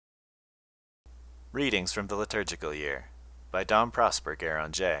Readings from the Liturgical Year by Dom Prosper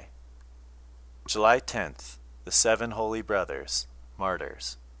Guéranger. July 10th, the Seven Holy Brothers,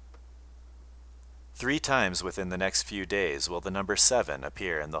 Martyrs. 3 times within the next few days will the number 7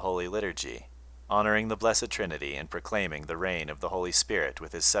 appear in the Holy Liturgy, honoring the Blessed Trinity and proclaiming the reign of the Holy Spirit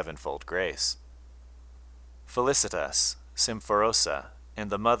with his sevenfold grace. Felicitas, Symphorosa, and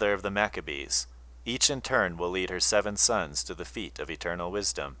the mother of the Maccabees, each in turn will lead her 7 sons to the feet of eternal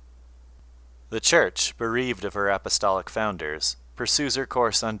wisdom. The Church, bereaved of her apostolic founders, pursues her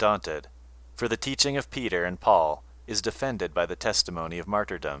course undaunted, for the teaching of Peter and Paul is defended by the testimony of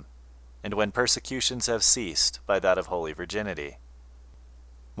martyrdom, and when persecutions have ceased, by that of holy virginity.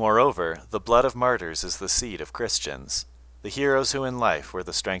 Moreover, the blood of martyrs is the seed of Christians, the heroes who in life were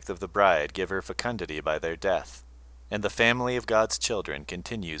the strength of the bride give her fecundity by their death, and the family of God's children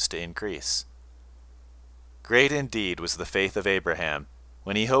continues to increase. Great indeed was the faith of Abraham,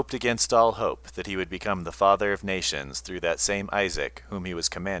 when he hoped against all hope that he would become the father of nations through that same Isaac whom he was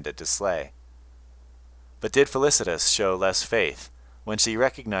commanded to slay. But did Felicitas show less faith, when she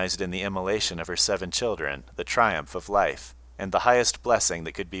recognized in the immolation of her 7 children the triumph of life, and the highest blessing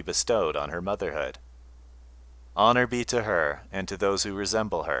that could be bestowed on her motherhood? Honor be to her, and to those who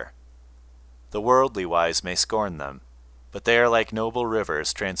resemble her. The worldly wise may scorn them, but they are like noble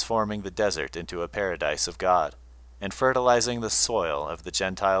rivers transforming the desert into a paradise of God, and fertilizing the soil of the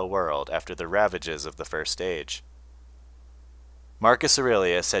Gentile world after the ravages of the first age. Marcus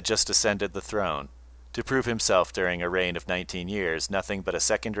Aurelius had just ascended the throne, to prove himself during a reign of 19 years nothing but a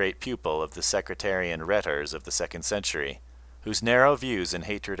second-rate pupil of the sectarian rhetors of the 2nd century, whose narrow views and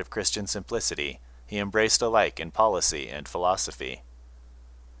hatred of Christian simplicity he embraced alike in policy and philosophy.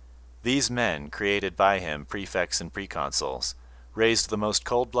 These men, created by him prefects and proconsuls, raised the most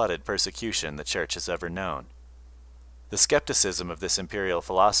cold-blooded persecution the Church has ever known. The skepticism of this imperial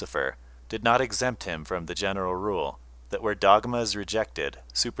philosopher did not exempt him from the general rule that where dogma is rejected,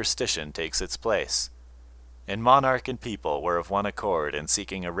 superstition takes its place, and monarch and people were of one accord in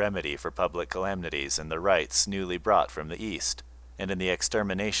seeking a remedy for public calamities in the rites newly brought from the East, and in the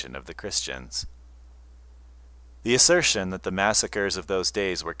extermination of the Christians. The assertion that the massacres of those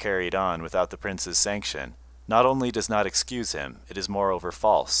days were carried on without the prince's sanction not only does not excuse him, it is moreover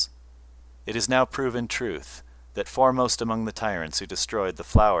false. It is now proven truth that foremost among the tyrants who destroyed the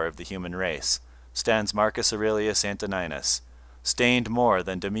flower of the human race stands Marcus Aurelius Antoninus, stained more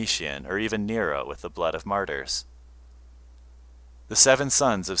than Domitian or even Nero with the blood of martyrs. The 7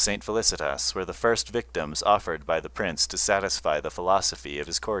 sons of Saint Felicitas were the first victims offered by the prince to satisfy the philosophy of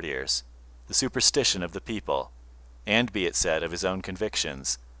his courtiers, the superstition of the people, and, be it said, of his own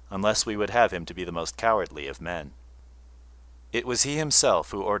convictions, unless we would have him to be the most cowardly of men. It was he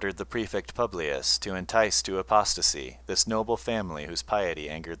himself who ordered the prefect Publius to entice to apostasy this noble family whose piety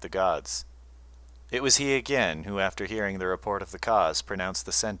angered the gods. It was he again who, after hearing the report of the cause, pronounced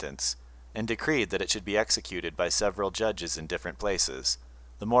the sentence, and decreed that it should be executed by several judges in different places,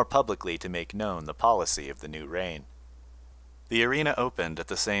 the more publicly to make known the policy of the new reign. The arena opened at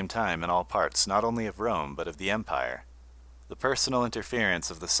the same time in all parts not only of Rome but of the empire. The personal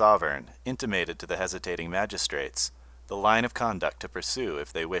interference of the sovereign intimated to the hesitating magistrates the line of conduct to pursue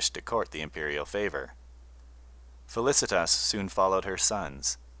if they wished to court the imperial favor. Felicitas soon followed her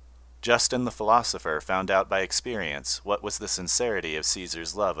sons. Justin the philosopher found out by experience what was the sincerity of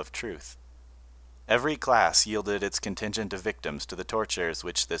Caesar's love of truth. Every class yielded its contingent of victims to the tortures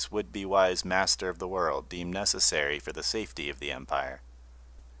which this would-be wise master of the world deemed necessary for the safety of the empire.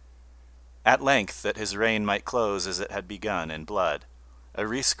 At length, that his reign might close as it had begun in blood, a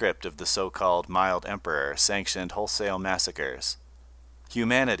rescript of the so-called mild emperor sanctioned wholesale massacres.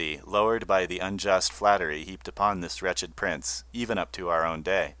 Humanity, lowered by the unjust flattery heaped upon this wretched prince, even up to our own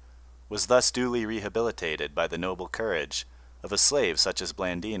day, was thus duly rehabilitated by the noble courage of a slave such as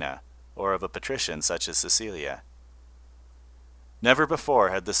Blandina, or of a patrician such as Cecilia. Never before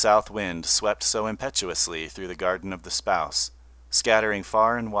had the south wind swept so impetuously through the garden of the spouse, scattering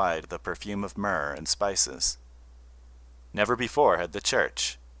far and wide the perfume of myrrh and spices. Never before had the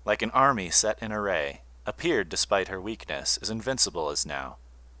Church, like an army set in array, appeared, despite her weakness, as invincible as now,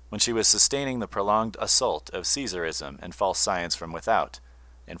 when she was sustaining the prolonged assault of Caesarism and false science from without,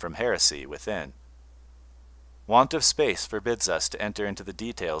 and from heresy within. Want of space forbids us to enter into the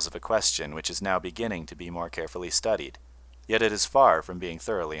details of a question which is now beginning to be more carefully studied, yet it is far from being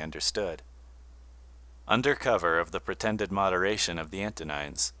thoroughly understood. Under cover of the pretended moderation of the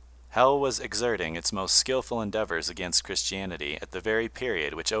Antonines, hell was exerting its most skillful endeavors against Christianity at the very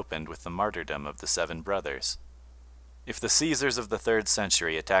period which opened with the martyrdom of the 7 brothers. If the Caesars of the 3rd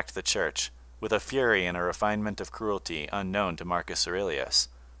century attacked the Church with a fury and a refinement of cruelty unknown to Marcus Aurelius,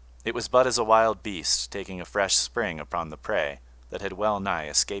 It was but as a wild beast taking a fresh spring upon the prey that had well nigh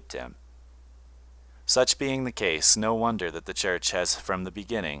escaped him. Such being the case, no wonder that the Church has from the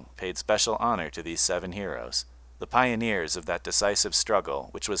beginning paid special honor to these 7 heroes, the pioneers of that decisive struggle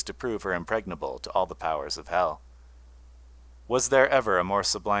which was to prove her impregnable to all the powers of hell. Was there ever a more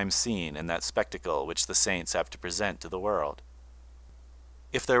sublime scene in that spectacle which the saints have to present to the world?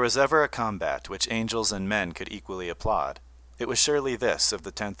 If there was ever a combat which angels and men could equally applaud, it was surely this of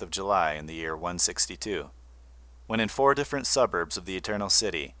the 10th of July in the year 162, when in 4 different suburbs of the Eternal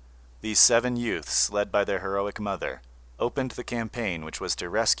City, these 7 youths, led by their heroic mother, opened the campaign which was to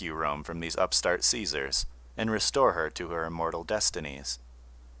rescue Rome from these upstart Caesars, and restore her to her immortal destinies.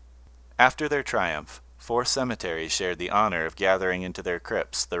 After their triumph, 4 cemeteries shared the honor of gathering into their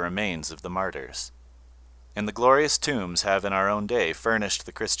crypts the remains of the martyrs. And the glorious tombs have in our own day furnished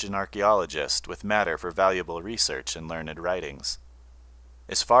the Christian archaeologist with matter for valuable research and learned writings.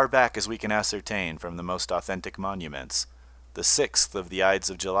 As far back as we can ascertain from the most authentic monuments, the 6th of the Ides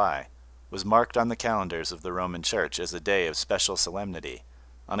of July was marked on the calendars of the Roman Church as a day of special solemnity,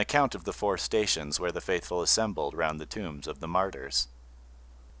 on account of the 4 stations where the faithful assembled round the tombs of the martyrs.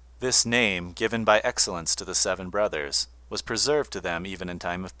 This name, given by excellence to the 7 brothers, was preserved to them even in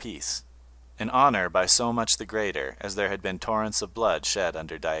time of peace, an honor by so much the greater as there had been torrents of blood shed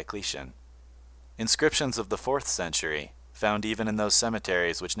under Diocletian. Inscriptions of the 4th century, found even in those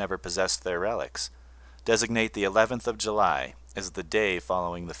cemeteries which never possessed their relics, designate the 11th of July as the day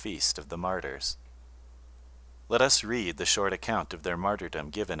following the feast of the martyrs. Let us read the short account of their martyrdom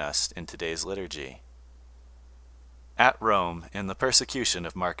given us in today's liturgy. At Rome, in the persecution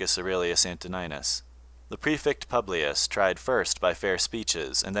of Marcus Aurelius Antoninus, the prefect Publius tried first by fair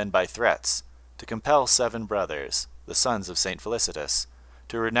speeches and then by threats to compel 7 brothers, the sons of St. Felicitas,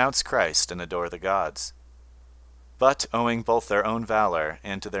 to renounce Christ and adore the gods. But, owing both their own valor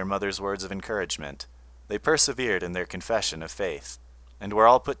and to their mother's words of encouragement, they persevered in their confession of faith, and were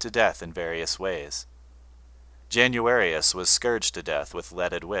all put to death in various ways. Januarius was scourged to death with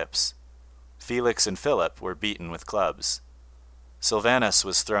leaded whips. Felix and Philip were beaten with clubs. Silvanus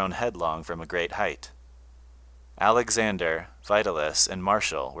was thrown headlong from a great height. Alexander, Vitalis, and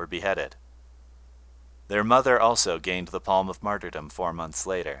Martial were beheaded. Their mother also gained the palm of martyrdom 4 months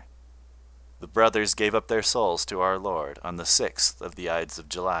later. The brothers gave up their souls to our Lord on the 6th of the Ides of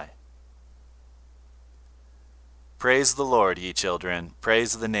July. Praise the Lord, ye children,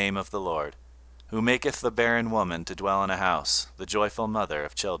 praise the name of the Lord, who maketh the barren woman to dwell in a house, the joyful mother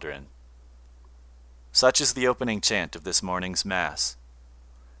of children. Such is the opening chant of this morning's Mass.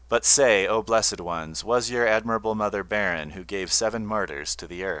 But say, O blessed ones, was your admirable mother barren who gave 7 martyrs to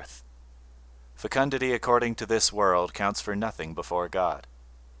the earth? Fecundity according to this world counts for nothing before God.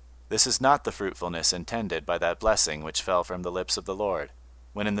 This is not the fruitfulness intended by that blessing which fell from the lips of the Lord,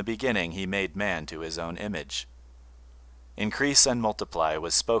 when in the beginning he made man to his own image. Increase and multiply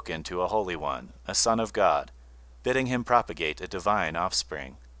was spoken to a Holy One, a Son of God, bidding him propagate a divine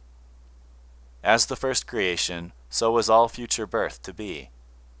offspring. As the first creation, so was all future birth to be.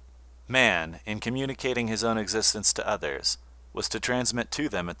 Man, in communicating his own existence to others, was to transmit to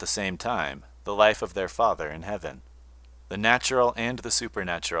them at the same time the life of their Father in heaven. The natural and the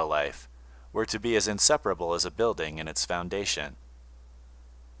supernatural life were to be as inseparable as a building in its foundation.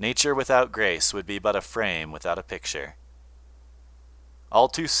 Nature without grace would be but a frame without a picture. All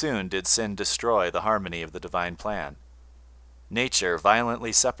too soon did sin destroy the harmony of the divine plan. Nature,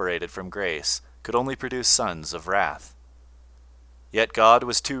 violently separated from grace, could only produce sons of wrath. Yet God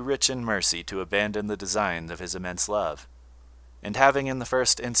was too rich in mercy to abandon the designs of his immense love, and having in the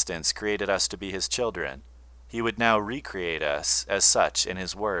first instance created us to be his children, he would now recreate us as such in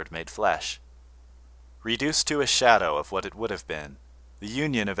his Word made flesh. Reduced to a shadow of what it would have been, the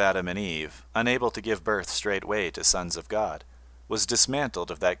union of Adam and Eve, unable to give birth straightway to sons of God, was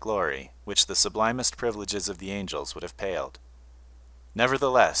dismantled of that glory which the sublimest privileges of the angels would have paled.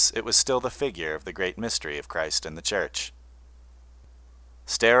 Nevertheless, it was still the figure of the great mystery of Christ and the Church.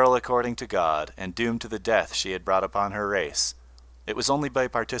 Sterile according to God, and doomed to the death she had brought upon her race, it was only by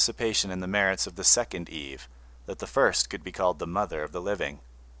participation in the merits of the second Eve that the first could be called the mother of the living.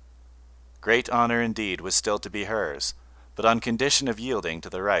 Great honor indeed was still to be hers, but on condition of yielding to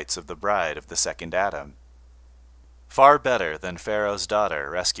the rights of the bride of the second Adam. Far better than Pharaoh's daughter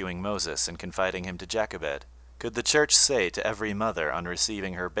rescuing Moses and confiding him to Jochebed, could the Church say to every mother on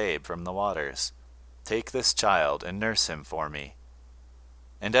receiving her babe from the waters, "Take this child and nurse him for me."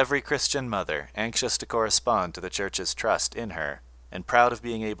 And every Christian mother, anxious to correspond to the Church's trust in her, and proud of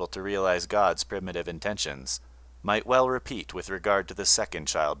being able to realize God's primitive intentions, might well repeat with regard to the second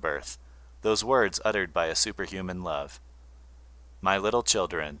childbirth those words uttered by a superhuman love. "My little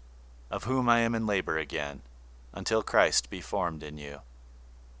children, of whom I am in labor again, until Christ be formed in you.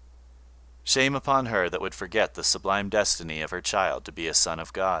 Shame upon her that would forget the sublime destiny of her child to be a son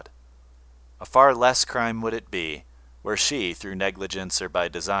of God. A far less crime would it be, were she, through negligence or by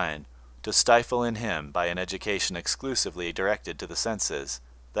design, to stifle in him, by an education exclusively directed to the senses,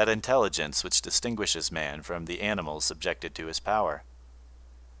 that intelligence which distinguishes man from the animals subjected to his power.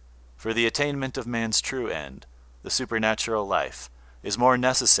 For the attainment of man's true end, the supernatural life, is more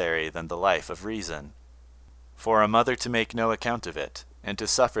necessary than the life of reason. For a mother to make no account of it, and to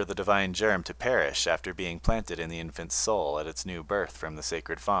suffer the divine germ to perish after being planted in the infant's soul at its new birth from the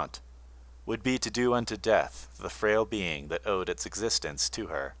sacred font, would be to do unto death the frail being that owed its existence to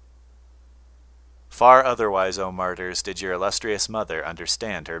her. Far otherwise, O martyrs, did your illustrious mother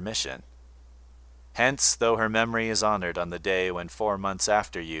understand her mission. Hence, though her memory is honored on the day when 4 months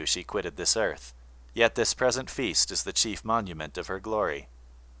after you she quitted this earth, yet this present feast is the chief monument of her glory.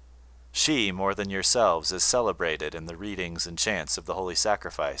 She, more than yourselves, is celebrated in the readings and chants of the Holy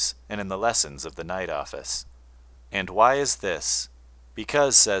Sacrifice, and in the lessons of the night office. And why is this?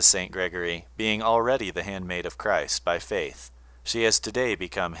 Because, says St. Gregory, being already the handmaid of Christ by faith, she has today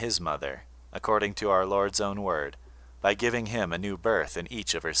become his mother, according to our Lord's own word, by giving him a new birth in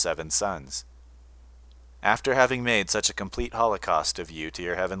each of her 7 sons. After having made such a complete holocaust of you to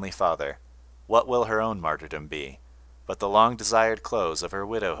your heavenly Father, what will her own martyrdom be, but the long-desired close of her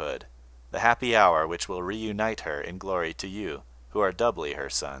widowhood, the happy hour which will reunite her in glory to you, who are doubly her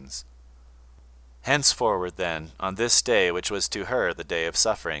sons? Henceforward, then, on this day which was to her the day of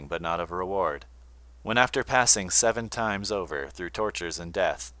suffering but not of reward, when after passing 7 times over through tortures and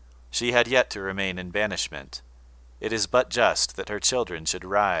death, she had yet to remain in banishment, it is but just that her children should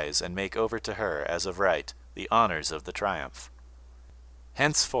rise and make over to her, as of right, the honors of the triumph.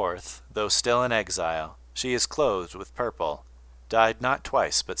 Henceforth, though still in exile, she is clothed with purple, died not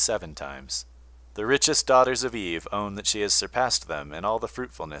twice but 7 times. The richest daughters of Eve own that she has surpassed them in all the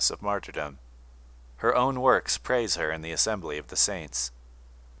fruitfulness of martyrdom. Her own works praise her in the assembly of the saints.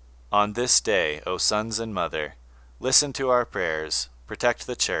 On this day, O sons and mother, listen to our prayers, protect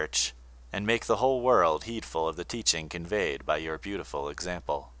the Church, and make the whole world heedful of the teaching conveyed by your beautiful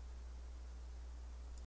example.